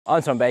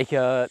I'm Tom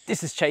Baker,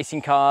 this is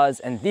Chasing Cars,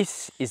 and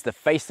this is the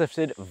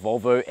facelifted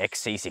Volvo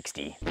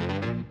XC60.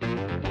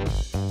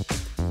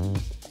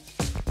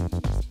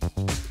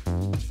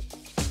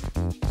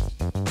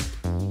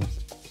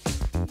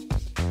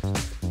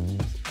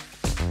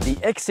 The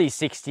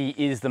XC60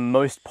 is the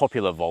most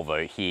popular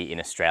Volvo here in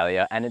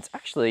Australia, and it's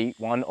actually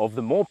one of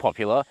the more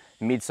popular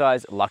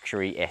mid-size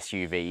luxury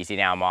SUVs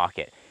in our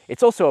market.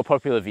 It's also a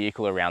popular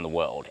vehicle around the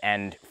world,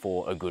 and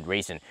for a good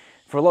reason.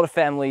 For a lot of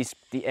families,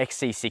 the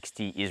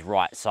XC60 is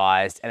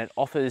right-sized, and it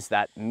offers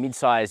that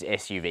mid-size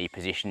SUV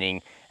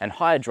positioning and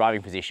higher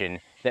driving position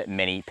that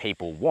many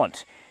people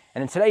want.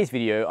 And in today's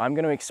video, I'm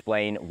going to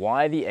explain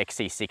why the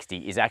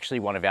XC60 is actually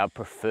one of our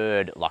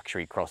preferred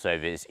luxury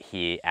crossovers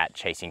here at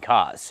Chasing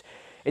Cars.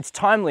 It's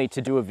timely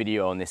to do a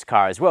video on this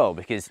car as well,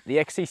 because the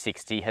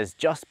XC60 has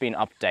just been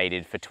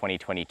updated for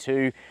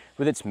 2022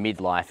 with its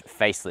midlife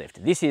facelift.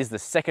 This is the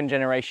second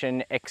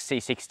generation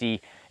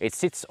XC60. It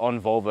sits on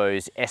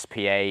Volvo's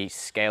SPA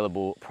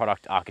scalable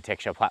product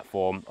architecture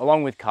platform,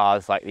 along with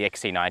cars like the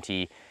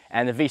XC90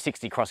 and the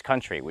V60 Cross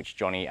Country, which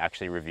Johnny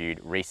actually reviewed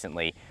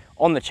recently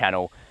on the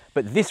channel.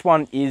 But this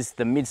one is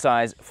the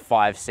midsize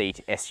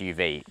 5-seat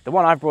SUV. The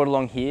one I've brought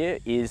along here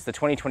is the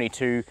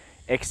 2022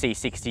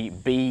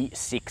 XC60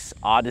 B6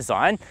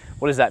 R-Design.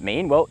 What does that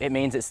mean? Well, it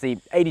means it's the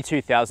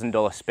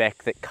 $82,000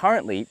 spec that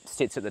currently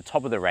sits at the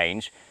top of the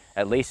range,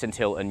 at least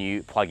until a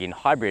new plug-in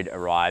hybrid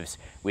arrives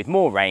with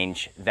more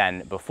range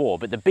than before.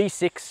 But the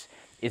B6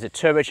 is a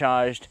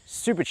turbocharged,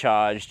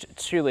 supercharged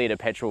 2-litre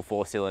petrol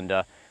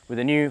 4-cylinder with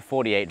a new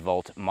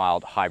 48-volt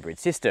mild hybrid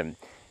system.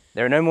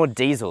 There are no more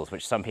diesels,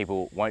 which some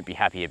people won't be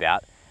happy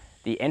about.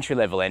 The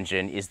entry-level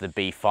engine is the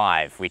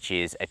B5, which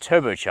is a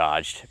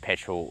turbocharged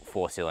petrol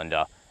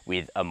 4-cylinder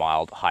with a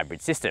mild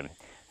hybrid system.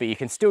 But you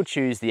can still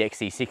choose the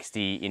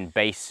XC60 in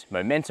base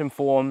momentum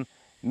form,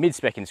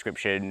 mid-spec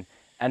Inscription,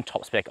 and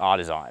top-spec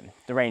R-Design.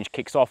 The range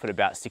kicks off at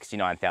about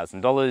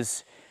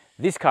 $69,000.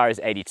 This car is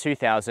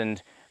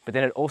 $82,000, but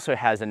then it also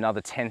has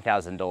another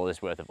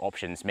 $10,000 worth of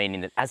options,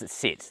 meaning that as it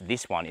sits,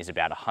 this one is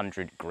about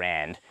 100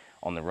 grand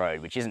on the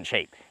road, which isn't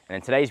cheap. And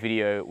in today's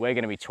video, we're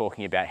going to be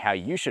talking about how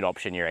you should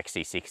option your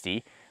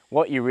XC60,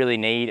 what you really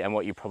need and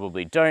what you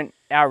probably don't,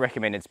 our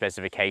recommended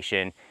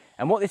specification,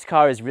 and what this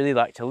car is really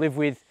like to live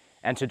with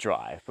and to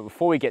drive. But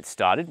before we get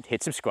started,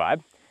 hit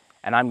subscribe,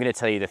 and I'm going to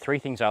tell you the 3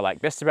 things I like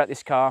best about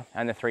this car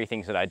and the 3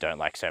 things that I don't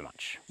like so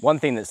much. One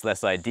thing that's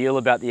less ideal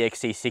about the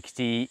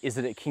XC60 is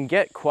that it can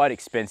get quite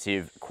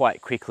expensive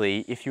quite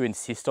quickly if you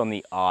insist on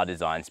the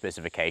R-Design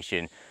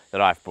specification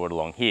that I've brought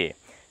along here.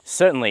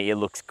 Certainly it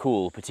looks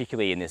cool,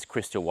 particularly in this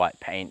crystal white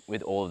paint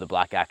with all of the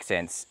black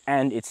accents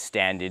and its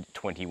standard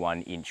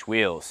 21-inch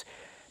wheels.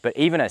 But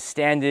even as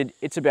standard,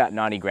 it's about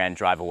 90 grand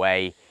drive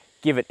away.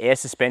 Give it air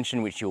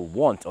suspension, which you'll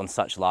want on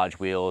such large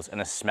wheels, and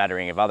a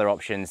smattering of other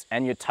options,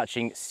 and you're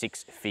touching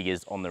 6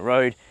 figures on the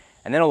road.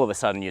 And then all of a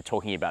sudden you're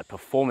talking about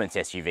performance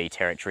SUV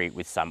territory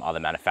with some other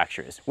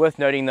manufacturers. Worth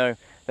noting though,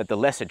 that the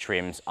lesser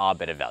trims are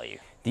better value.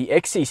 The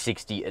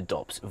XC60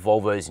 adopts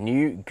Volvo's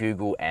new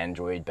Google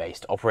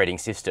Android-based operating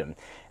system,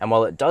 and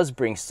while it does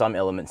bring some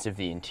elements of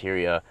the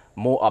interior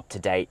more up to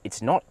date,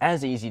 it's not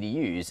as easy to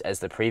use as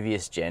the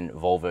previous gen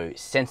Volvo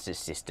Sensus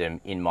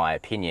system, in my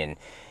opinion.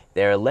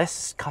 There are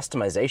less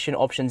customization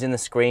options in the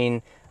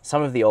screen.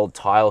 Some of the old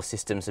tile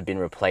systems have been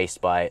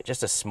replaced by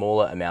just a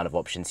smaller amount of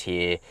options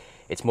here.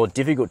 It's more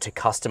difficult to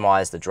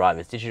customize the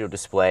driver's digital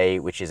display,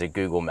 which is a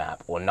Google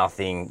map or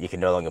nothing. You can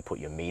no longer put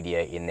your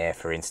media in there,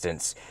 for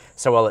instance.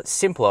 So while it's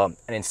simpler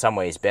and in some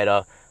ways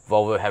better,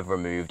 Volvo have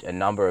removed a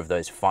number of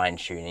those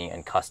fine-tuning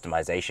and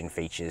customization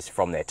features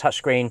from their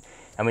touchscreen.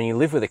 And when you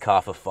live with a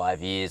car for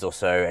 5 years or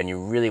so and you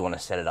really want to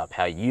set it up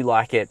how you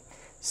like it,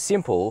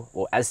 simple,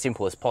 or as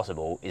simple as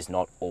possible, is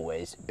not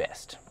always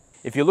best.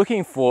 If you're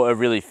looking for a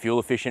really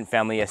fuel-efficient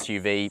family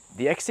SUV,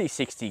 the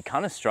XC60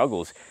 kind of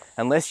struggles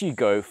unless you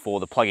go for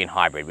the plug-in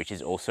hybrid, which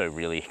is also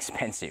really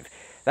expensive.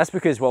 That's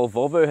because while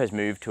Volvo has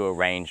moved to a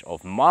range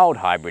of mild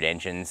hybrid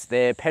engines,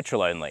 they're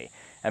petrol only,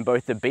 and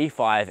both the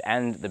B5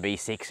 and the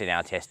B6 in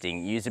our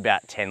testing use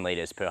about 10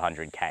 litres per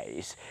 100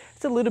 Ks.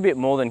 It's a little bit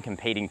more than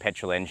competing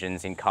petrol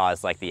engines in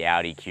cars like the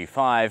Audi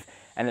Q5,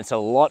 and it's a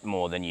lot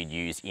more than you'd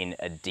use in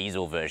a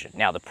diesel version.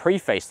 Now, the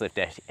pre-facelift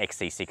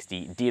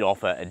XC60 did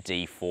offer a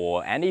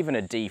D4 and even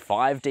a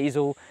D5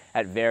 diesel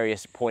at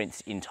various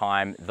points in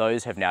time.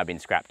 Those have now been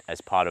scrapped as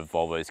part of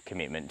Volvo's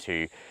commitment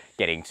to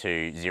getting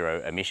to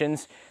zero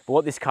emissions. But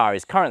what this car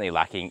is currently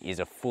lacking is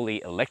a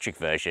fully electric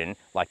version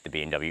like the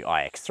BMW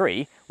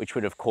X3, which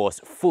would of course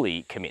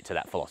fully commit to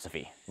that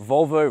philosophy.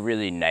 Volvo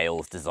really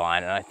nails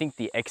design, and I think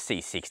the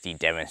XC60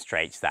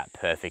 demonstrates that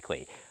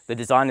perfectly. The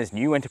designers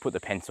knew when to put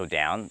the pencil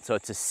down, so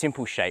it's a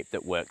simple shape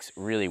that works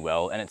really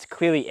well, and it's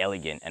clearly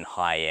elegant and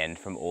high-end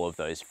from all of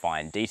those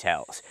fine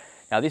details.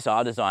 Now this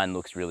R-Design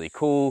looks really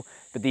cool,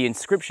 but the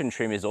Inscription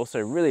trim is also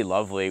really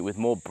lovely with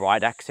more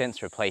bright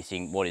accents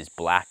replacing what is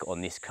black on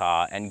this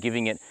car and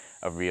giving it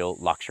a real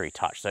luxury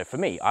touch. So for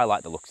me, I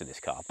like the looks of this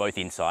car, both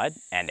inside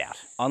and out.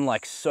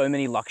 Unlike so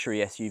many luxury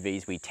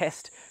SUVs we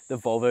test, the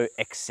Volvo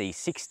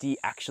XC60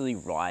 actually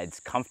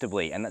rides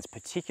comfortably, and that's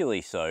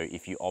particularly so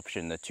if you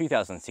option the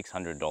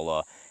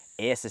 $2,600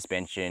 air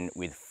suspension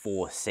with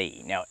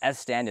 4C. Now, as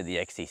standard, the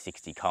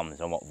XC60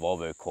 comes on what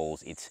Volvo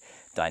calls its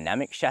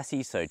dynamic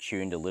chassis, so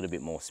tuned a little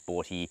bit more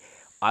sporty.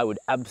 I would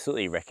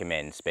absolutely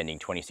recommend spending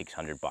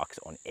 $2,600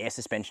 on air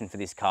suspension for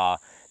this car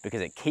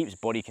because it keeps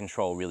body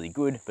control really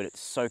good, but it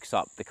soaks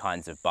up the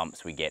kinds of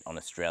bumps we get on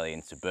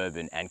Australian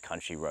suburban and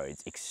country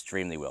roads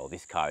extremely well.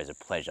 This car is a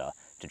pleasure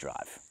to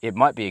drive. It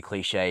might be a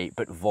cliche,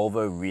 but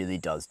Volvo really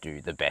does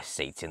do the best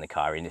seats in the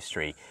car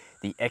industry.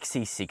 The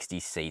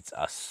XC60 seats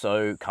are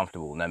so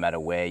comfortable no matter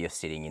where you're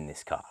sitting in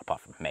this car,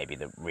 apart from maybe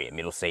the rear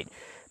middle seat.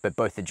 But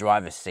both the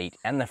driver's seat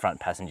and the front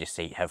passenger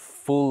seat have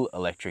full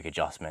electric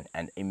adjustment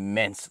and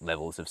immense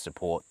levels of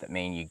support that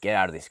mean you get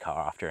out of this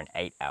car after an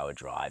 8-hour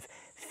drive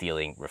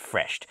feeling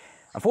refreshed.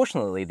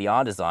 Unfortunately, the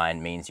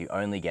R-Design means you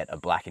only get a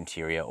black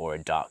interior or a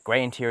dark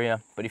grey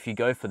interior, but if you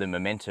go for the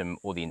Momentum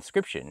or the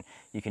Inscription,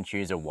 you can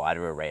choose a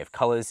wider array of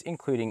colours,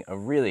 including a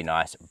really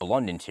nice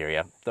blonde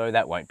interior, though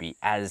that won't be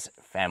as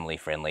family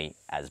friendly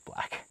as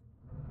black.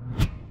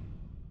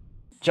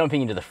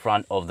 Jumping into the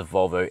front of the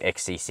Volvo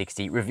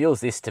XC60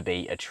 reveals this to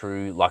be a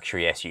true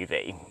luxury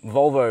SUV.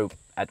 Volvo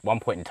at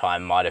one point in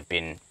time might have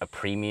been a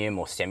premium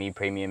or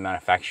semi-premium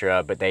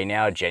manufacturer, but they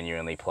now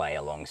genuinely play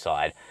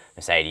alongside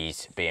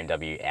Mercedes,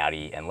 BMW,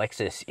 Audi and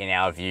Lexus in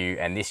our view,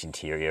 and this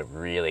interior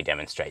really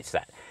demonstrates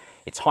that.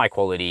 It's high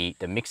quality,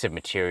 the mix of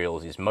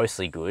materials is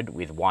mostly good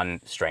with one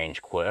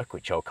strange quirk,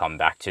 which I'll come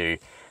back to.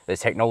 The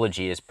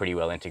technology is pretty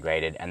well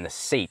integrated and the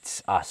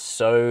seats are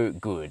so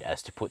good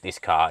as to put this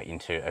car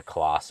into a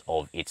class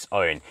of its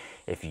own.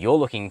 If you're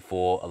looking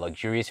for a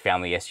luxurious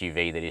family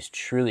SUV that is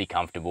truly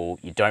comfortable,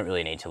 you don't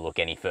really need to look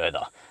any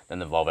further than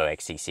the Volvo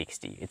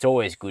XC60. It's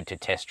always good to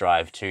test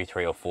drive 2,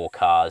 3 or 4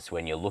 cars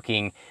when you're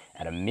looking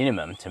at a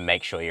minimum to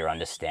make sure you're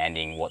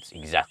understanding what's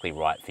exactly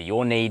right for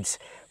your needs.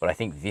 But I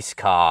think this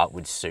car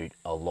would suit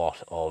a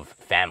lot of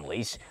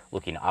families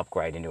looking to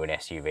upgrade into an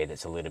SUV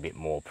that's a little bit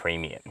more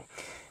premium.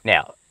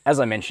 Now, as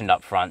I mentioned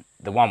up front,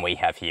 the one we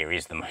have here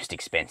is the most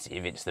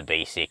expensive. It's the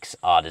B6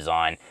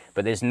 R-Design,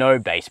 but there's no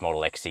base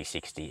model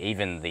XC60.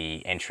 Even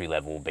the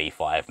entry-level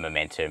B5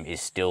 Momentum is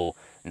still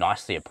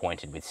nicely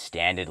appointed with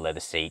standard leather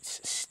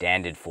seats,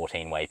 standard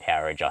 14-way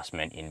power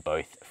adjustment in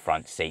both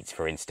front seats,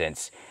 for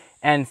instance,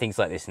 and things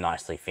like this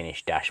nicely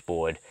finished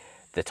dashboard,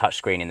 the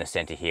touchscreen in the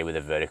center here with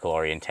a vertical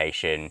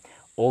orientation.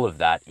 All of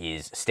that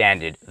is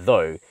standard,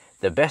 though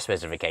the best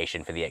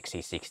specification for the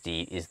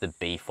XC60 is the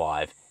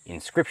B5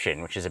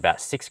 Inscription, which is about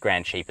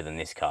 $6 cheaper than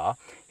this car.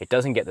 It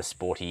doesn't get the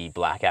sporty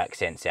black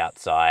accents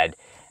outside,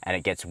 and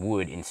it gets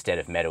wood instead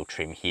of metal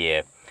trim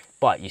here,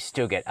 but you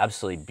still get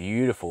absolutely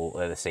beautiful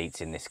leather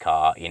seats in this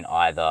car in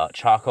either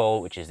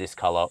charcoal, which is this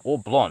color, or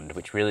blonde,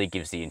 which really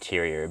gives the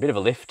interior a bit of a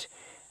lift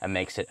and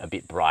makes it a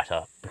bit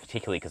brighter,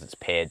 particularly because it's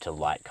paired to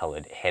light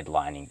colored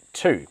headlining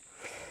too.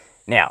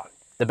 Now,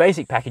 the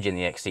basic package in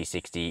the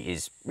XC60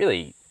 is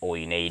really all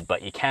you need,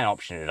 but you can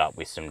option it up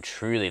with some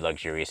truly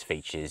luxurious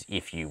features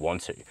if you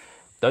want to.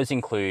 Those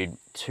include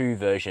 2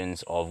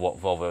 versions of what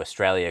Volvo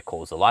Australia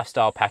calls the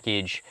lifestyle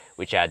package,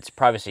 which adds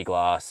privacy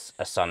glass,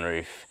 a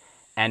sunroof,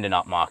 and an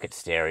upmarket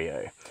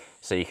stereo.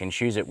 So you can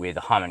choose it with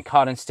a Harman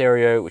Kardon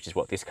stereo, which is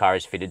what this car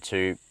is fitted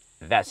to.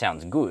 That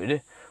sounds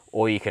good.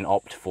 Or you can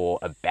opt for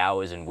a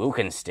Bowers &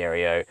 Wilkins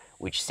stereo,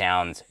 which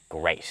sounds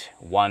great.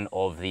 One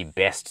of the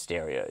best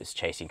stereos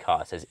Chasing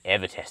Cars has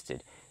ever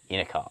tested in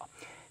a car.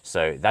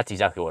 So that's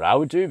exactly what I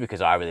would do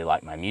because I really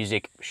like my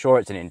music. Sure,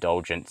 it's an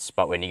indulgence,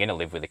 but when you're going to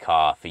live with a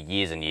car for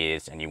years and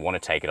years and you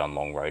want to take it on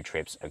long road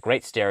trips, a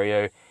great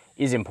stereo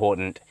is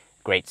important.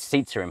 Great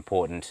seats are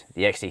important.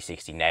 The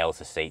XC60 nails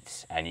the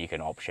seats, and you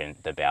can option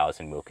the Bowers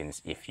 &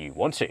 Wilkins if you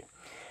want to.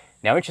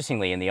 Now,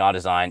 interestingly, in the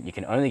R-Design, you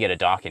can only get a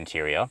dark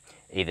interior,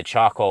 either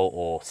charcoal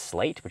or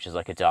slate, which is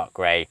like a dark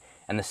grey,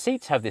 and the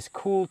seats have this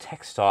cool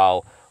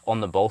textile on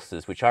the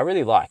bolsters, which I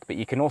really like, but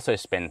you can also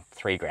spend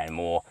 $3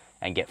 more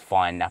and get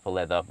fine Napa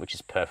leather, which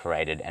is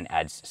perforated and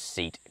adds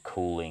seat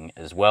cooling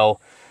as well.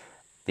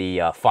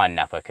 The fine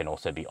Napa can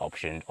also be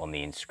optioned on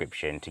the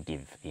Inscription to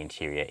give the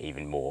interior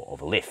even more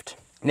of a lift.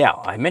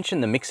 Now, I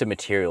mentioned the mix of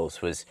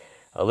materials was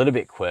a little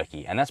bit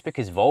quirky, and that's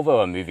because Volvo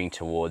are moving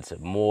towards a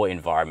more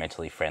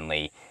environmentally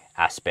friendly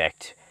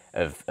aspect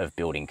of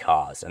building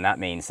cars, and that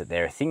means that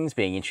there are things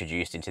being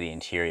introduced into the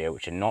interior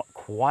which are not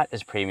quite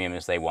as premium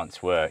as they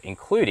once were,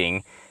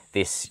 including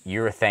this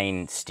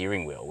urethane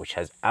steering wheel, which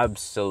has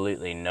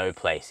absolutely no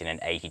place in an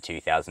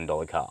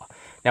 $82,000 car.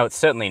 Now, it's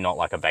certainly not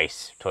like a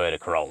base Toyota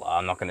Corolla,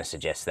 I'm not going to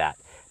suggest that,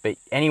 but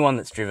anyone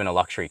that's driven a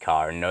luxury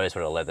car and knows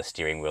what a leather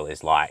steering wheel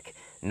is like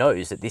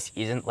knows that this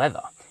isn't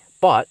leather.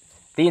 But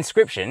the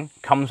Inscription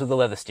comes with a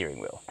leather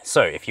steering wheel.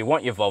 So if you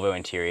want your Volvo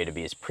interior to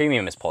be as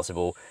premium as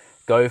possible,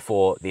 go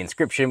for the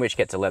Inscription, which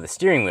gets a leather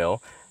steering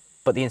wheel,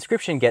 but the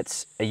Inscription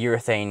gets a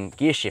urethane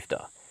gear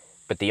shifter,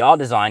 but the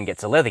R-Design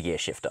gets a leather gear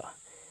shifter,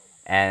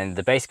 and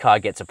the base car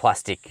gets a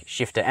plastic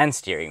shifter and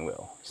steering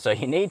wheel. So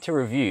you need to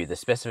review the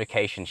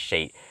specification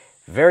sheet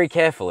very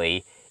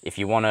carefully if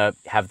you want to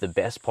have the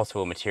best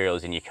possible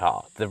materials in your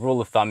car. The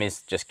rule of thumb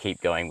is just keep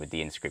going with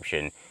the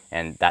Inscription,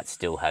 and that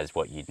still has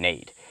what you'd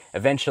need.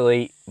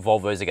 Eventually,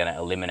 Volvos are going to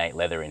eliminate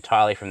leather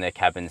entirely from their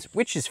cabins,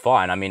 which is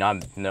fine. I mean,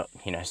 I'm not,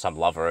 some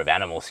lover of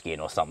animal skin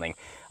or something.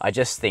 I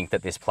just think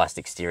that this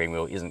plastic steering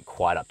wheel isn't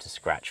quite up to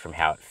scratch from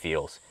how it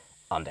feels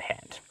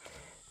underhand.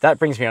 That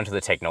brings me on to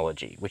the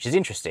technology, which is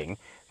interesting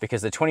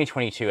because the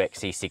 2022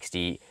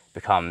 XC60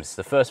 becomes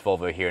the first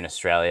Volvo here in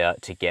Australia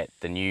to get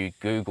the new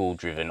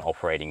Google-driven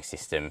operating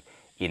system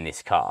in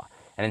this car.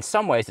 And in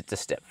some ways, it's a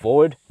step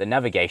forward. The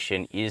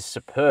navigation is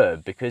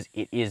superb because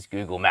it is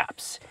Google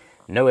Maps.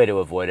 Nowhere to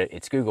avoid it.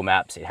 It's Google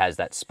Maps. It has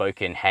that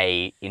spoken,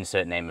 hey,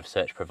 insert name of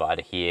search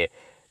provider here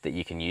that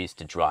you can use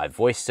to drive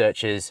voice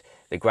searches.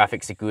 The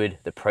graphics are good.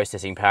 The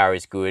processing power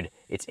is good.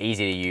 It's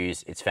easy to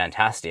use. It's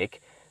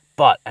fantastic.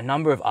 But a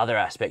number of other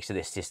aspects of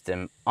this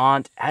system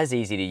aren't as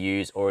easy to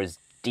use or as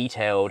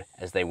detailed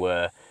as they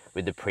were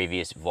with the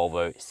previous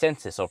Volvo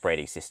Sensus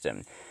operating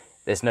system.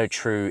 There's no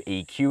true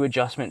EQ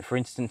adjustment, for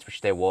instance,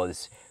 which there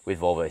was with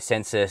Volvo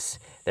Sensus.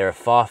 There are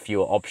far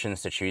fewer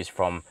options to choose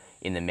from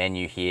in the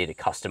menu here to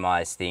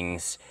customize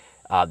things.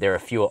 There are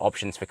fewer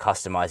options for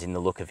customizing the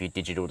look of your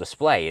digital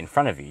display in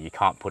front of you. You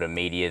can't put a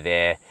media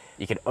there.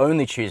 You can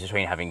only choose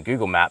between having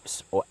Google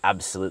Maps or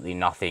absolutely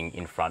nothing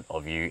in front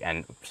of you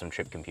and some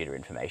trip computer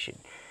information.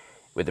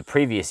 With the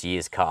previous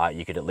year's car,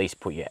 you could at least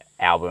put your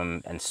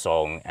album and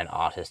song and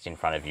artist in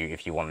front of you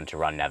if you wanted to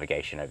run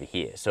navigation over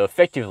here. So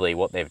effectively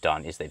what they've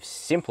done is they've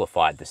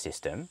simplified the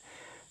system.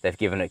 They've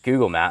given it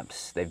Google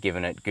Maps, they've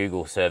given it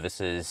Google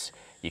services.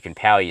 You can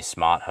power your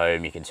smart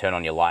home, you can turn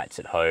on your lights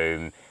at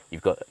home.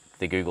 You've got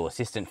the Google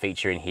Assistant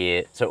feature in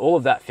here. So all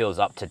of that feels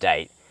up to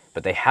date,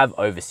 but they have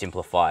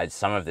oversimplified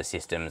some of the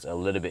systems a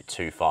little bit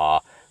too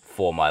far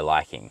for my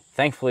liking.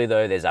 Thankfully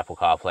though, there's Apple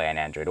CarPlay and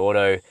Android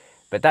Auto,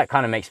 but that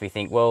kind of makes me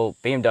think, well,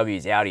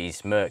 BMWs,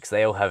 Audis, Mercs,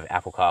 they all have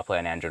Apple CarPlay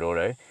and Android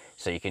Auto,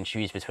 so you can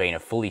choose between a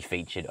fully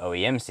featured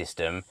OEM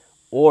system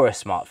or a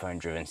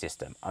smartphone-driven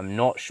system. I'm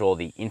not sure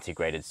the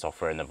integrated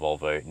software in the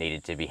Volvo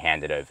needed to be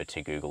handed over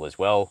to Google as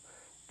well.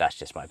 That's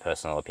just my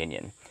personal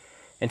opinion.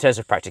 In terms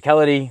of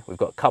practicality, we've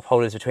got cup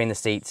holders between the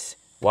seats,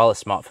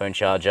 wireless smartphone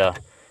charger,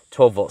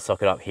 12-volt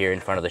socket up here in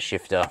front of the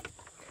shifter,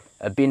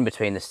 a bin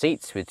between the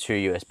seats with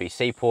 2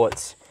 USB-C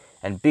ports,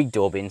 and big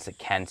door bins that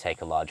can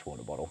take a large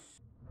water bottle.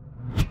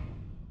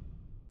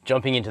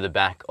 Jumping into the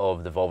back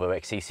of the Volvo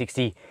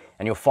XC60,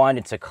 and you'll find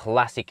it's a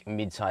classic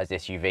mid-sized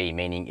SUV,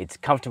 meaning it's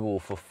comfortable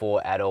for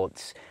 4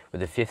 adults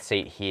with a 5th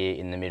seat here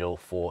in the middle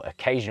for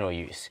occasional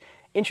use.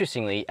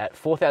 Interestingly, at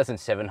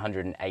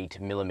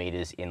 4,708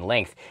 millimeters in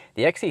length,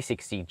 the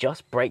XC60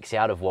 just breaks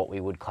out of what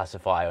we would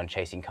classify on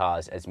Chasing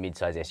Cars as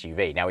mid-size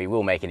SUV. Now, we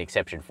will make an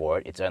exception for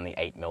it. It's only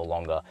 8 mil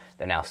longer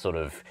than our sort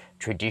of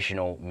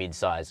traditional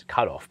mid-size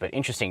cutoff, but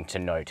interesting to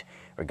note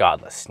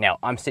regardless. Now,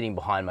 I'm sitting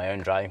behind my own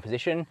driving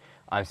position.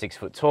 I'm 6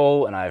 foot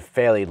tall and I have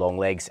fairly long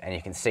legs, and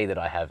you can see that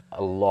I have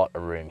a lot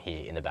of room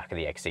here in the back of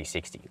the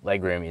XC60.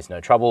 Legroom is no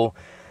trouble.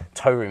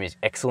 Toe room is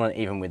excellent,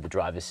 even with the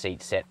driver's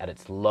seat set at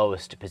its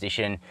lowest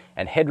position,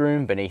 and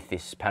headroom beneath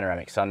this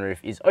panoramic sunroof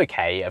is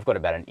okay. I've got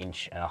about 1.5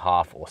 inches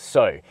or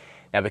so.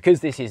 Now, because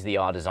this is the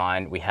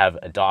R-Design, we have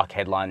a dark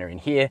headliner in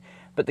here,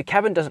 but the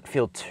cabin doesn't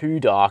feel too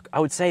dark,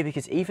 I would say,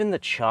 because even the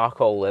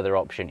charcoal leather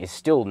option is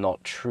still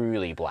not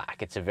truly black.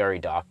 It's a very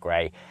dark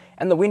grey,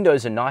 and the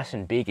windows are nice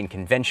and big and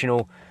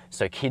conventional,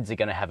 so kids are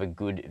going to have a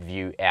good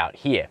view out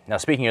here. Now,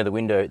 speaking of the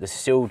window, the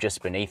sill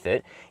just beneath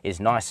it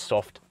is nice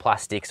soft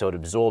plastic, so it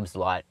absorbs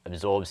light,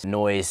 absorbs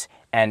noise,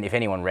 and if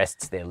anyone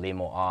rests their limb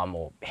or arm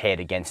or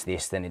head against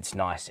this, then it's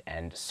nice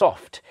and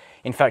soft.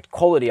 In fact,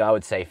 quality, I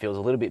would say, feels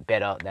a little bit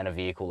better than a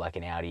vehicle like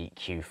an Audi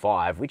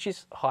Q5, which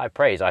is high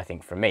praise, I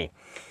think, from me.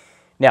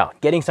 Now,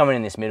 getting someone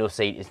in this middle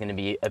seat is going to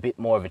be a bit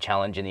more of a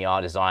challenge in the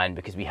R-Design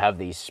because we have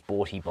these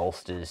sporty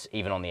bolsters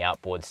even on the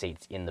outboard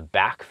seats in the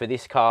back for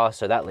this car,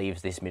 so that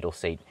leaves this middle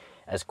seat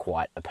as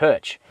quite a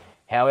perch.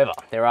 However,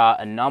 there are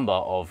a number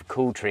of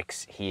cool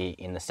tricks here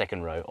in the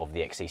second row of the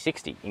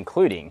XC60,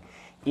 including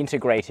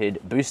integrated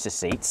booster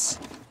seats,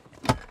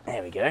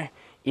 there we go,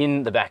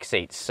 in the back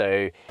seats.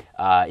 So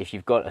if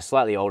you've got a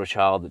slightly older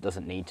child that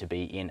doesn't need to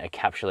be in a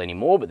capsule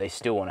anymore, but they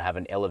still want to have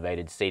an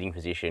elevated seating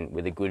position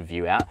with a good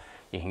view out,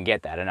 you can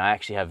get that. And I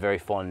actually have very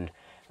fond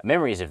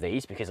memories of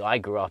these because I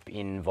grew up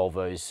in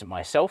Volvos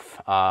myself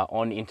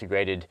on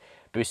integrated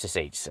booster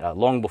seats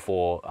long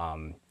before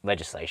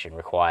legislation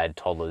required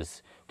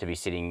toddlers to be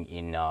sitting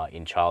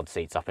in child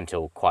seats up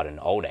until quite an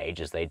old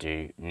age as they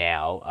do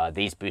now.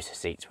 These booster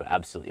seats were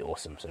absolutely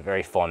awesome, so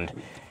very fond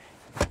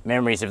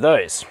memories of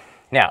those.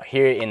 Now,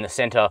 here in the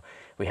center,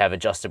 we have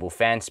adjustable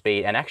fan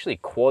speed, and actually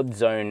quad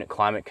zone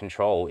climate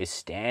control is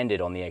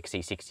standard on the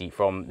XC60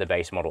 from the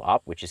base model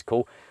up, which is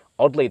cool.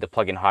 Oddly, the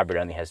plug-in hybrid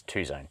only has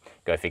 2-zone.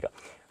 Go figure.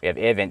 We have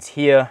air vents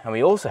here, and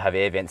we also have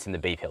air vents in the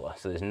B-pillar,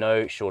 so there's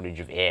no shortage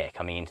of air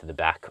coming into the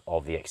back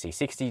of the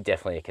XC60.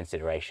 Definitely a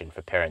consideration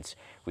for parents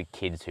with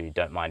kids who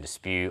don't mind a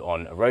spew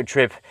on a road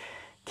trip.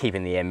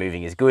 Keeping the air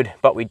moving is good,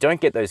 but we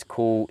don't get those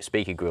cool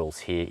speaker grills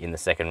here in the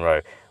second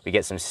row. We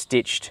get some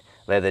stitched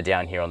leather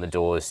down here on the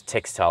doors,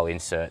 textile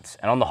inserts,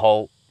 and on the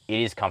whole, it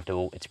is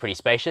comfortable. It's pretty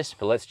spacious,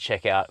 but let's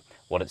check out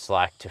what it's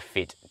like to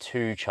fit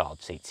 2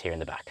 child seats here in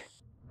the back.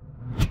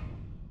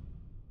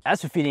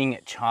 As for fitting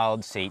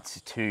child seats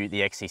to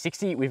the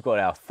XC60, we've got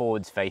our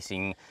forwards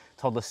facing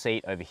toddler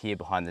seat over here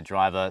behind the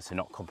driver, so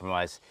not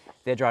compromise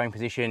their driving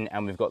position,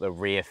 and we've got the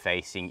rear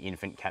facing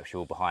infant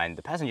capsule behind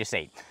the passenger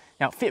seat.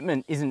 Now,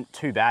 fitment isn't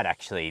too bad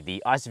actually.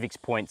 The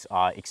ISOFIX points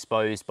are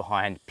exposed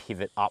behind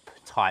pivot up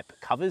type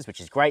covers, which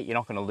is great. You're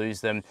not going to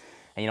lose them,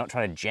 and you're not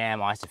trying to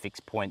jam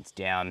ISOFIX points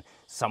down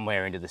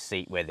somewhere into the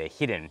seat where they're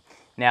hidden.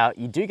 Now,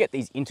 you do get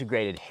these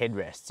integrated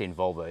headrests in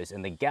Volvos,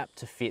 and the gap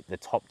to fit the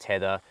top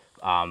tether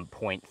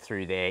point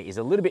through there is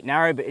a little bit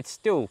narrow, but it's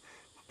still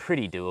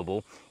pretty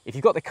doable. If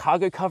you've got the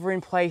cargo cover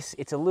in place,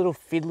 it's a little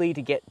fiddly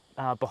to get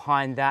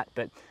behind that,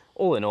 but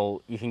all in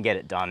all, you can get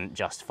it done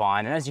just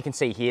fine. And as you can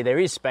see here, there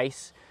is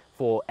space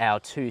for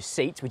our 2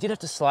 seats. We did have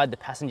to slide the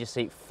passenger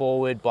seat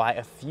forward by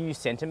a few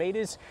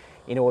centimeters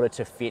in order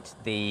to fit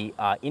the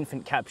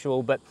infant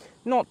capsule, but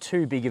not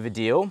too big of a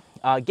deal.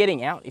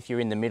 Getting out, if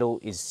you're in the middle,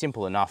 is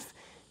simple enough.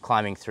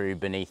 Climbing through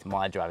beneath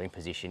my driving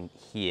position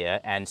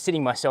here and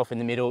sitting myself in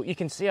the middle, you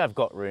can see I've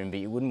got room, but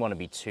you wouldn't want to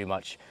be too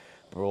much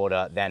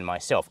broader than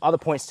myself. Other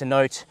points to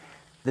note,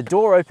 the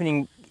door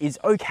opening is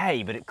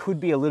okay, but it could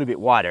be a little bit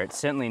wider. It's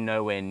certainly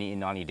nowhere near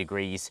 90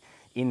 degrees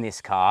in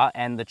this car,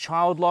 and the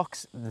child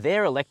locks,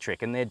 they're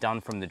electric and they're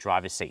done from the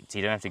driver's seat, so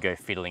you don't have to go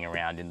fiddling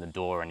around in the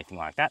door or anything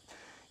like that.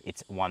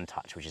 It's one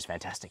touch, which is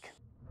fantastic.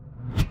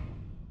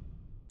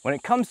 When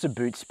it comes to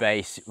boot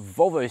space,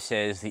 Volvo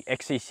says the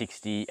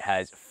XC60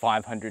 has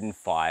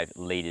 505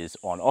 litres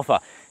on offer.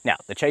 Now,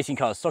 the Chasing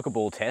Cars soccer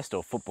ball test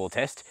or football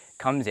test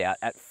comes out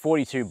at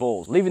 42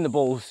 balls. Leaving the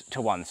balls to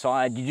one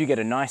side, you do get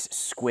a nice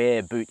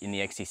square boot in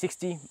the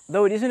XC60,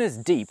 though it isn't as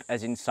deep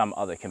as in some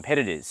other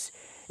competitors.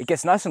 It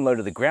gets nice and low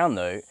to the ground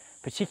though,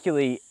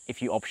 particularly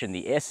if you option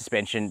the air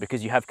suspension,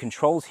 because you have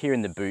controls here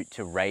in the boot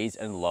to raise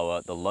and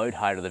lower the load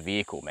height of the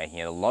vehicle, making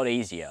it a lot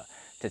easier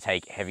to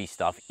take heavy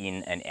stuff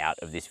in and out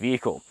of this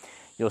vehicle.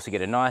 You also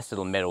get a nice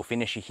little metal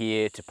finisher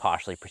here to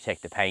partially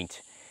protect the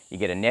paint. You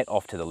get a net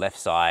off to the left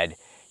side.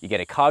 You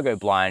get a cargo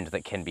blind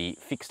that can be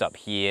fixed up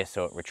here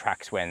so it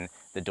retracts when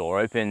the door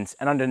opens.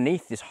 And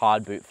underneath this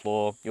hard boot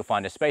floor, you'll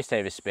find a space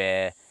saver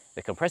spare,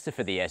 the compressor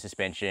for the air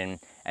suspension,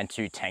 and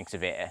 2 tanks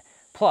of air.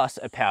 Plus,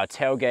 a power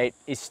tailgate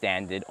is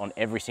standard on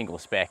every single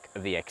spec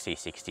of the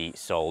XC60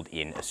 sold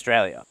in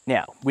Australia.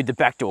 Now, with the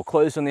back door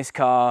closed on this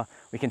car,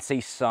 we can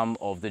see some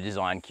of the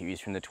design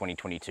cues from the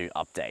 2022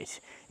 update,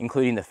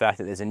 including the fact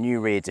that there's a new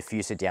rear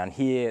diffuser down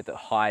here that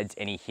hides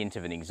any hint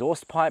of an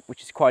exhaust pipe,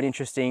 which is quite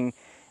interesting.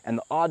 And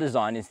the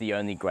R-Design is the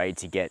only grade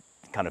to get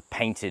kind of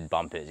painted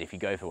bumpers. If you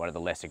go for one of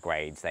the lesser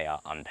grades, they are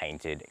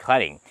unpainted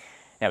cladding.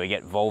 Now we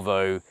get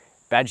Volvo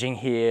badging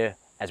here,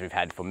 as we've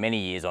had for many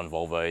years on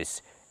Volvos,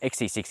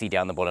 XC60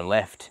 down the bottom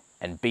left,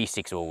 and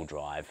B6 all-wheel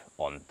drive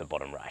on the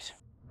bottom right.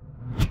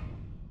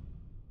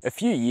 A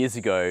few years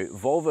ago,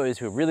 Volvos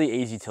were really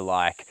easy to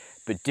like,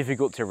 but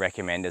difficult to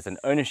recommend as an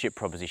ownership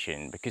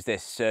proposition because their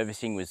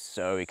servicing was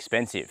so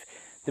expensive.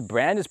 The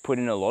brand has put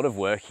in a lot of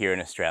work here in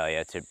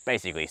Australia to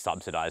basically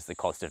subsidise the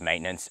cost of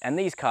maintenance, and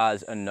these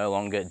cars are no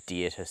longer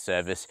dear to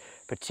service,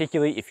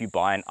 particularly if you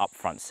buy an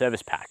upfront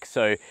service pack.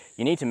 So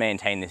you need to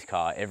maintain this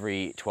car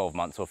every 12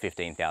 months or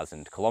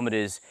 15,000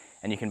 kilometres,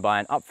 and you can buy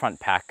an upfront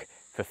pack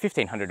for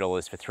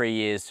 $1,500 for 3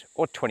 years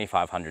or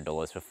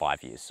 $2,500 for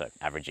 5 years, so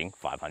averaging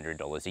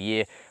 $500 a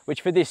year,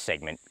 which for this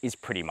segment is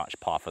pretty much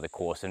par for the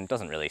course and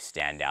doesn't really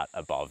stand out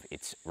above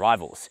its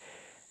rivals.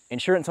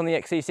 Insurance on the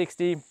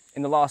XC60,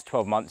 in the last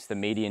 12 months, the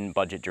median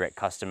budget direct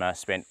customer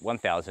spent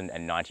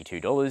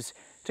 $1,092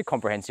 to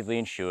comprehensively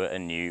insure a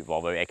new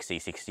Volvo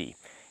XC60.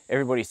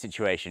 Everybody's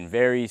situation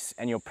varies,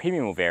 and your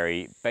premium will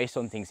vary based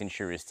on things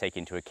insurers take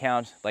into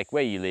account, like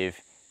where you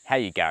live, how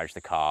you garage the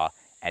car,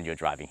 and your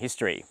driving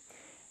history.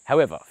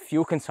 However,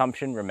 fuel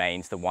consumption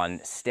remains the one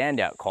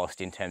standout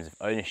cost in terms of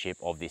ownership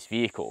of this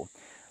vehicle.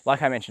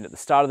 Like I mentioned at the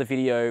start of the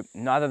video,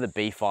 neither the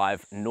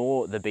B5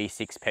 nor the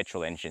B6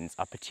 petrol engines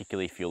are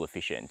particularly fuel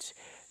efficient.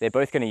 They're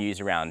both going to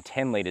use around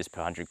 10 litres per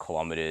 100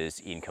 kilometres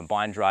in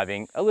combined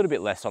driving, a little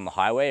bit less on the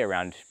highway,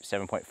 around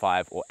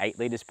 7.5 or 8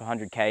 litres per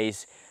 100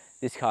 Ks.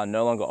 This car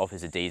no longer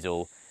offers a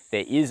diesel.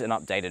 There is an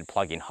updated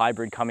plug-in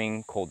hybrid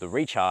coming called the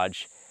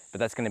Recharge, but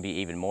that's going to be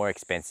even more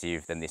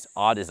expensive than this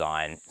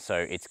R-Design, so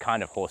it's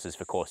kind of horses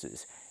for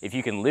courses. If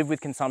you can live with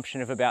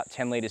consumption of about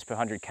 10 litres per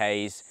 100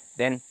 Ks,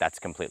 then that's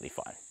completely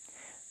fine.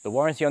 The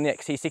warranty on the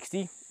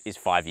XC60 is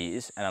 5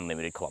 years and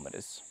unlimited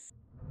kilometres.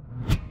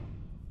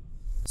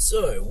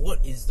 So,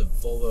 what is the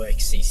Volvo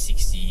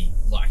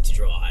XC60 like to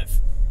drive?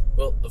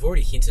 Well, I've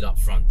already hinted up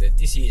front that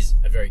this is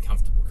a very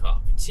comfortable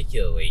car,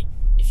 particularly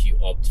if you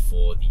opt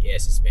for the air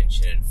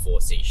suspension and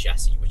 4C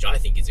chassis, which I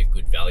think is a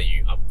good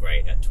value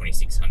upgrade at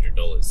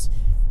 $2,600.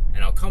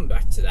 And I'll come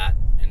back to that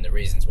and the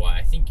reasons why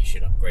I think you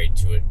should upgrade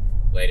to it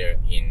later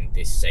in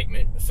this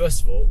segment. But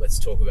first of all, let's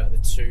talk about the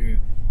two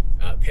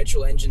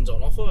petrol engines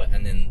on offer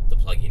and then the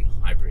plug-in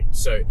hybrid.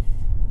 So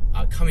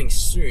coming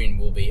soon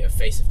will be a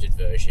facelifted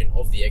version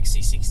of the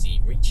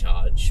XC60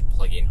 Recharge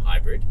plug-in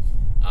hybrid,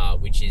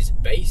 which is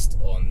based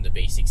on the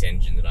B6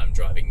 engine that I'm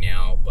driving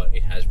now, but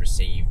it has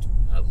received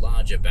a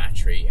larger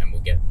battery and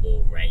will get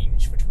more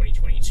range for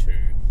 2022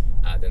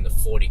 than the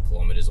 40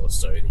 kilometers or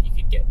so that you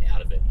could get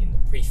out of it in the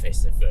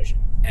pre-facelift version.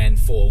 And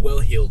for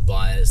well-heeled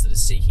buyers that are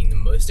seeking the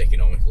most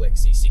economical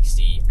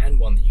XC60 and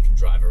one that you can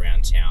drive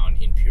around town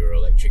in pure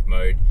electric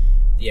mode,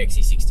 the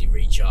XC60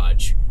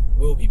 Recharge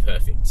will be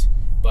perfect.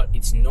 But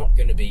it's not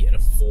going to be an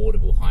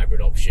affordable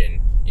hybrid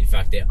option. In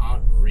fact, there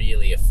aren't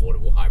really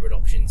affordable hybrid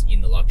options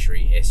in the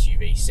luxury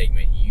SUV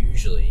segment.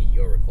 Usually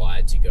you're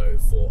required to go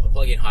for a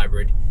plug-in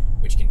hybrid,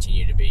 which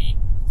continue to be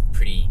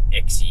pretty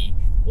XY,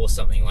 or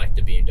something like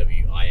the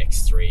BMW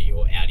X3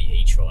 or Audi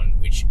e-tron,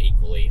 which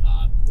equally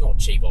are not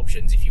cheap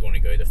options if you want to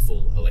go the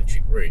full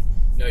electric route.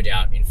 No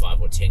doubt in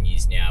 5 or 10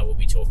 years now we'll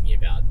be talking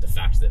about the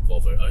fact that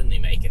Volvo only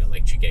make an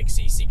electric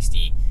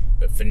XC60,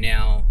 but for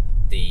now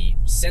the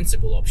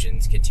sensible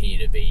options continue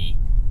to be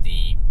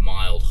the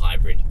mild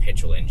hybrid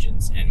petrol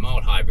engines, and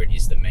mild hybrid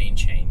is the main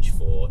change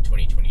for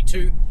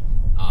 2022.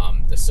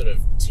 The sort of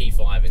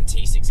T5 and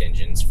T6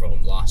 engines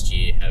from last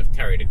year have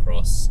carried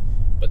across,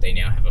 but they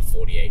now have a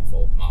 48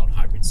 volt mild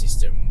hybrid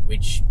system,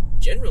 which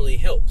generally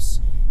helps.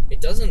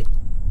 It doesn't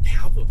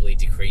palpably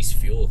decrease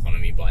fuel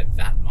economy by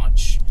that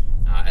much.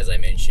 As I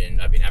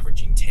mentioned, I've been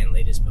averaging 10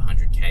 litres per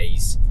 100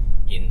 Ks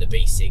in the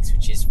B6,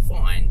 which is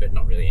fine, but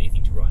not really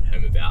anything to write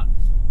home about.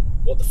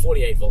 What the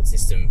 48 volt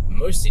system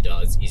mostly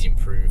does is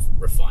improve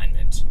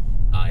refinement.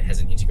 It has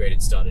an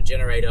integrated starter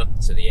generator,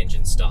 so the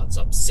engine starts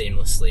up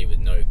seamlessly with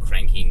no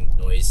cranking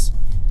noise.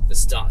 The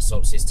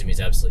start-stop system is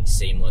absolutely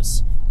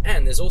seamless,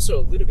 and there's also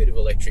a little bit of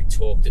electric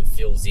torque that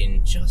fills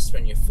in just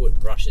when your foot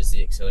brushes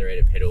the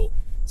accelerator pedal.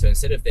 So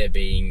instead of there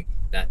being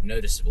that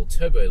noticeable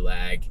turbo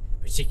lag,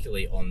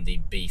 particularly on the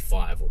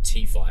B5 or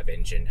T5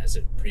 engine as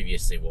it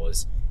previously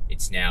was,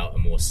 it's now a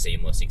more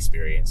seamless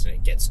experience and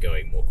it gets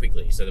going more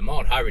quickly. So the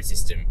mild hybrid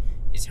system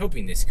is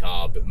helping this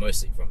car, but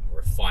mostly from a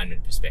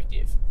refinement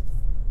perspective.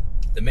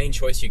 The main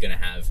choice you're going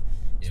to have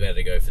is whether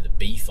to go for the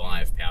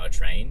B5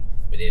 powertrain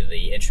with either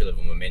the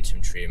entry-level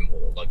Momentum trim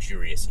or the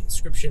luxurious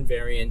Inscription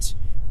variant,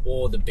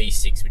 or the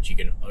B6, which you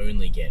can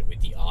only get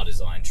with the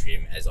R-Design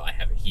trim as I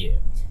have it here.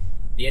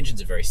 The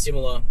engines are very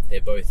similar.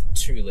 They're both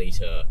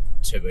 2-litre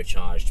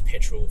turbocharged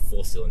petrol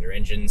 4-cylinder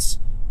engines.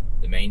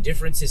 The main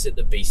difference is that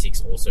the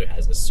B6 also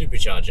has a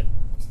supercharger,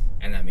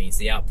 and that means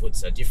the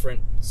outputs are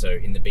different. So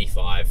in the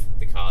B5,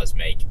 the cars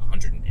make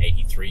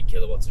 183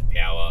 kilowatts of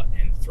power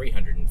and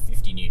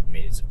 350 newton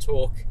meters of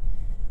torque,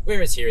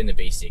 whereas here in the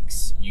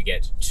B6, you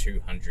get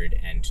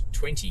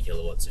 220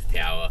 kilowatts of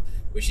power,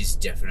 which is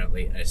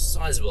definitely a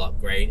sizable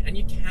upgrade, and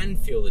you can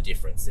feel the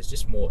difference. There's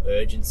just more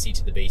urgency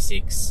to the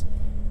B6.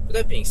 But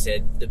that being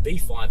said, the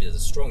B5 is a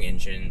strong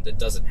engine that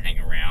doesn't hang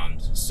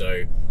around,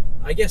 so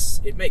I guess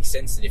it makes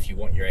sense that if you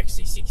want your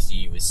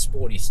XC60 with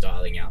sporty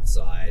styling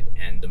outside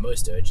and the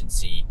most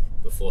urgency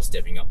before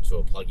stepping up to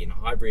a plug-in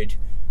hybrid,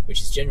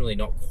 which is generally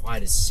not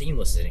quite as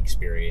seamless an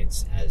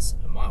experience as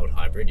a mild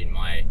hybrid in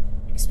my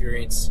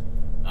experience,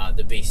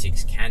 the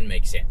B6 can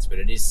make sense, but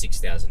it is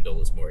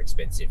 $6,000 more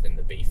expensive than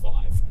the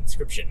B5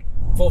 Inscription.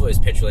 Volvo's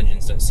petrol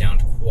engines don't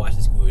sound quite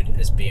as good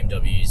as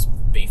BMW's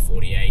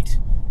B48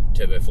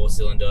 turbo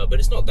 4-cylinder, but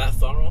it's not that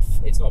far off.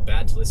 It's not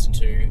bad to listen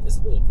to. There's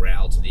a little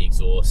growl to the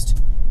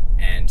exhaust,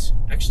 and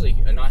actually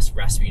a nice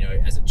raspy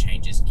note as it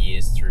changes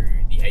gears through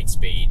the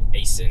 8-speed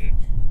Aisin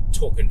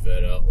torque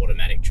converter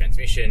automatic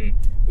transmission,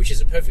 which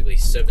is a perfectly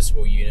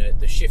serviceable unit.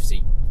 The shifts are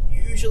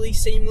usually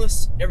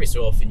seamless. Every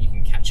so often you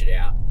can catch it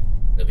out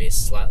and there'll be a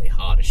slightly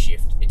harder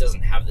shift. It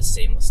doesn't have the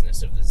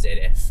seamlessness of the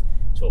ZF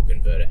torque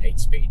converter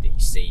 8-speed that you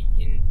see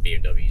in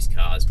BMW's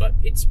cars, but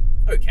it's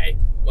okay.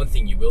 One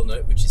thing you will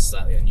note, which is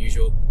slightly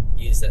unusual,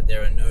 is that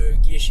there are no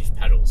gear shift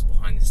paddles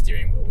behind the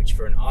steering wheel, which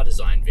for an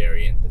R-Design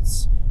variant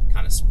that's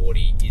kind of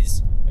sporty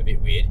is a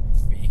bit weird,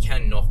 but you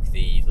can knock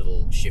the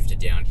little shifter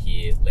down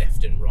here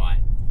left and right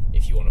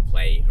if you want to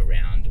play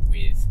around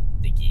with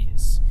the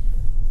gears.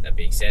 That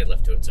being said,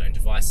 left to its own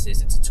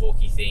devices, it's a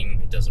torquey thing.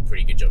 It does a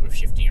pretty good job of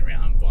shifting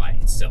around by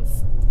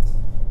itself.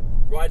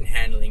 Ride and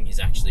handling is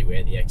actually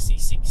where the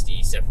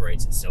XC60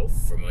 separates itself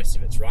from most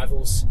of its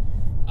rivals.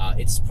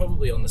 It's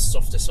probably on the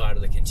softer side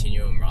of the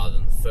continuum rather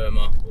than the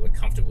firmer, or the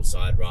comfortable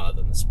side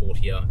rather than the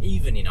sportier,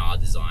 even in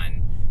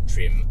R-Design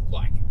trim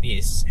like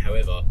this.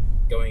 However,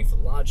 going for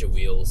larger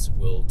wheels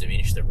will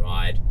diminish the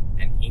ride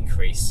and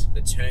increase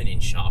the turn-in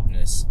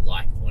sharpness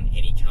like on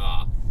any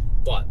car.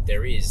 But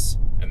there is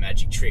a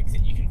magic trick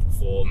that you can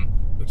perform,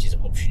 which is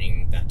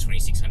optioning that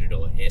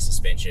 $2,600 air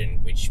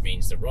suspension, which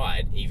means the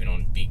ride, even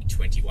on big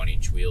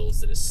 21-inch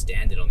wheels that are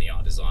standard on the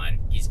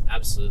R-Design, is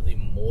absolutely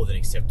more than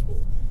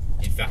acceptable.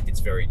 In fact, it's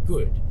very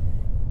good.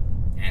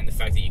 And the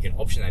fact that you can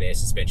option that air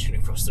suspension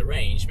across the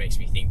range makes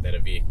me think that a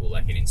vehicle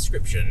like an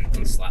Inscription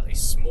on slightly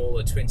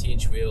smaller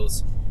 20-inch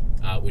wheels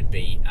would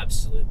be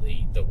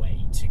absolutely the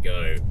way to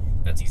go.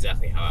 That's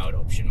exactly how I would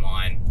option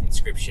mine.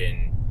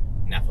 Inscription,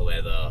 Nappa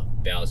leather,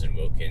 Bowers &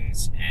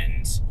 Wilkins,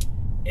 and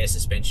air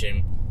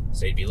suspension.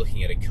 So you'd be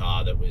looking at a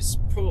car that was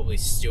probably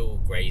still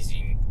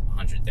grazing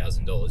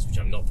 $100,000, which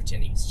I'm not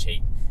pretending is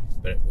cheap,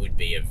 but it would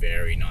be a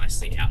very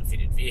nicely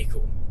outfitted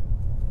vehicle.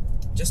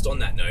 Just on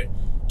that note,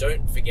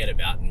 don't forget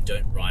about and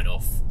don't write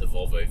off the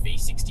Volvo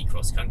V60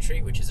 Cross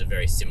Country, which is a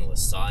very similar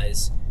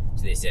size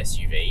to this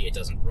SUV. It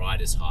doesn't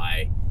ride as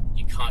high.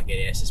 You can't get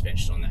air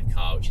suspension on that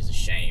car, which is a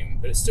shame,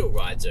 but it still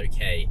rides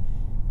okay.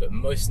 But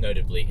most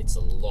notably, it's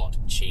a lot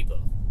cheaper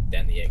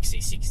than the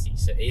XC60.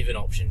 So even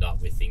optioned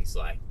up with things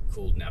like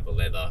cooled Nappa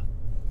leather,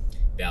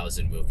 Bowers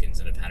 & Wilkins,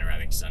 and a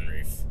panoramic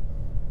sunroof,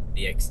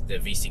 the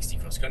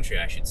V60 Cross Country,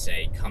 I should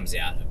say, comes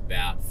out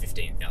about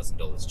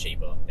 $15,000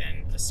 cheaper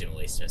than a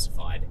similarly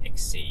specified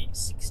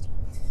XC60.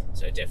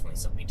 So definitely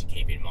something to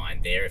keep in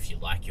mind there if you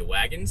like your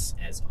wagons,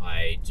 as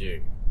I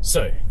do.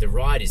 So the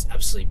ride is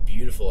absolutely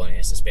beautiful on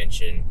air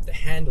suspension. The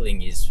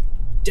handling is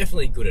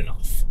definitely good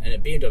enough. And a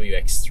BMW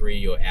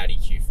X3 or Audi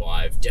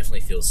Q5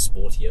 definitely feels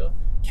sportier,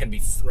 can be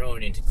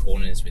thrown into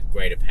corners with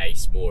greater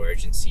pace, more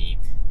urgency.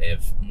 They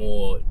have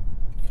more,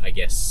 I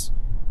guess,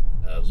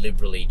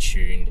 liberally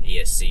tuned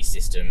ESC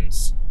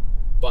systems,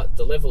 but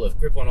the level of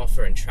grip on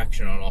offer and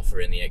traction on offer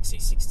in the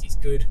XC60 is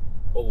good.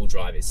 All-wheel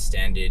drive is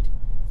standard.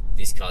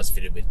 This car's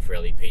fitted with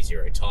Pirelli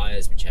P0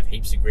 tyres, which have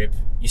heaps of grip.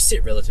 You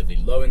sit relatively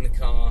low in the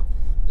car.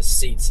 The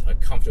seats are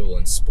comfortable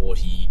and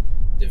sporty.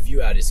 The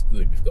view out is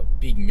good. We've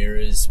got big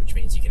mirrors, which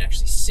means you can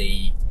actually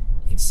see.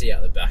 You can see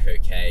out the back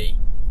okay.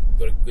 We've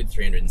got a good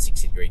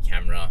 360-degree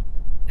camera.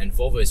 And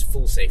Volvo's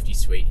full safety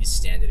suite is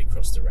standard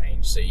across the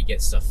range. So you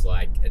get stuff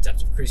like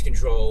adaptive cruise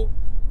control,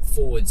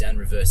 forwards and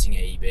reversing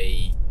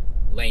AEB,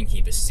 lane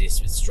keep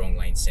assist with strong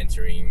lane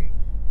centering,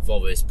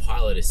 Volvo's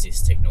pilot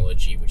assist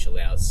technology, which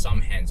allows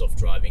some hands-off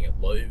driving at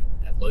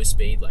low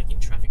speed, like in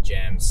traffic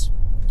jams,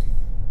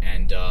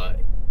 and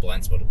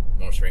blind spot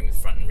monitoring with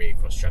front and rear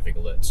cross traffic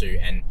alert too.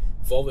 And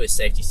Volvo's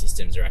safety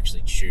systems are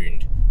actually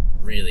tuned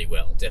really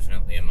well,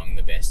 definitely among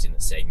the best in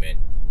the segment.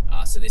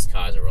 So this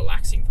car is a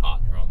relaxing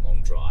partner on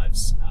long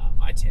drives,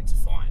 I tend to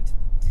find.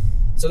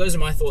 So those are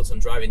my thoughts on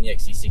driving the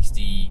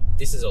XC60.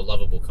 This is a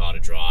lovable car to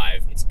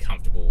drive. It's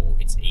comfortable,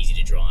 it's easy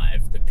to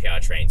drive. The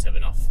powertrains have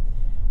enough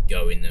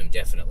go in them,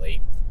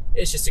 definitely.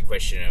 It's just a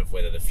question of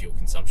whether the fuel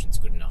consumption is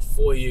good enough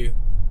for you,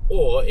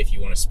 or if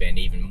you want to spend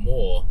even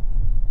more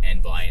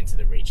and buy into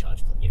the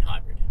recharge plug-in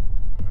hybrid.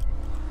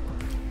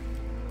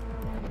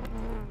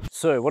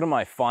 So what are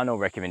my final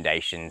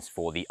recommendations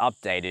for the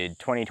updated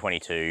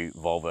 2022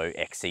 Volvo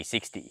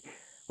XC60?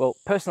 Well,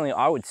 personally,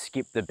 I would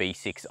skip the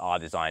B6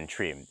 R-Design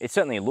trim. It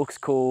certainly looks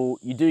cool.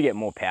 You do get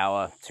more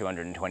power,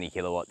 220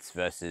 kilowatts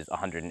versus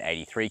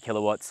 183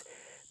 kilowatts,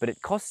 but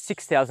it costs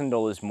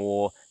 $6,000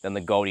 more than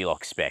the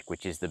Goldilocks spec,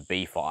 which is the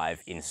B5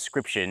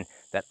 Inscription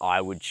that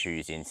I would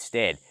choose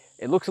instead.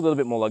 It looks a little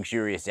bit more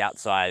luxurious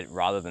outside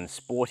rather than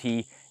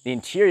sporty. The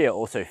interior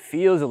also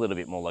feels a little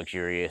bit more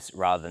luxurious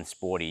rather than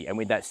sporty. And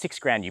with that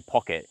 $6,000 you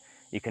pocket,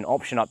 you can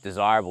option up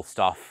desirable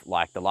stuff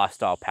like the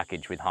lifestyle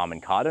package with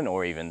Harman Kardon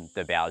or even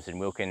the Bowers &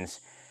 Wilkins,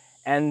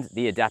 and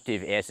the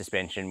adaptive air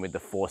suspension with the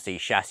 4C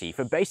chassis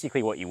for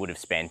basically what you would have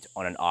spent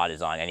on an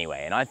R-Design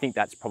anyway. And I think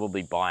that's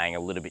probably buying a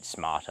little bit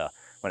smarter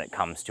when it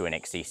comes to an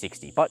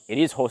XC60. But it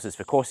is horses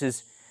for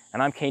courses,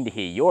 and I'm keen to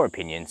hear your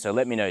opinion, so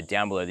let me know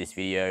down below this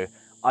video.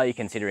 Are you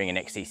considering an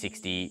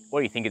XC60? What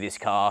do you think of this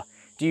car?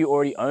 Do you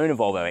already own a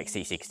Volvo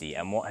XC60,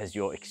 and what has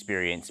your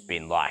experience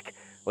been like?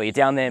 While you're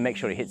down there, make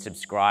sure to hit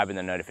subscribe and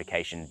the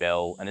notification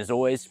bell. And as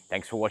always,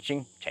 thanks for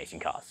watching Chasing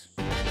Cars.